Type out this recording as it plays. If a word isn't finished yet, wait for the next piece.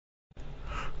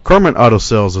Carmen Auto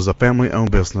Sales is a family-owned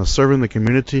business serving the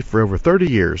community for over 30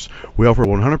 years. We offer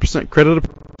 100% credit.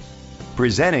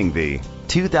 Presenting the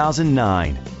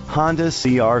 2009 Honda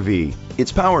CR-V.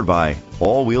 It's powered by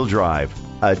all-wheel drive,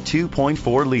 a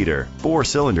 2.4-liter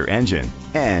four-cylinder engine,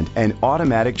 and an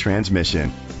automatic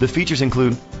transmission. The features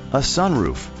include a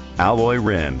sunroof, alloy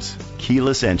rims,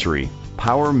 keyless entry,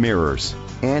 power mirrors,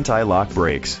 anti-lock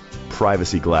brakes,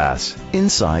 privacy glass.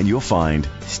 Inside you'll find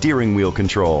steering wheel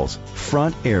controls,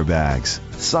 front airbags,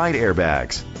 side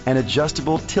airbags, an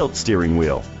adjustable tilt steering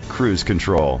wheel, cruise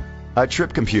control, a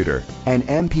trip computer, an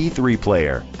MP3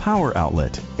 player, power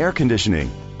outlet, air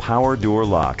conditioning, power door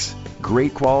locks.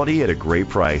 Great quality at a great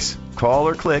price. Call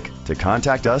or click to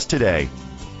contact us today.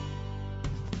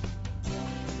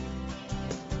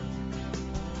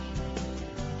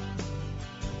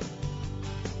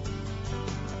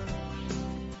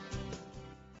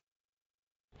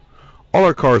 All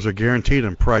our cars are guaranteed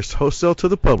and priced wholesale to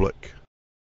the public.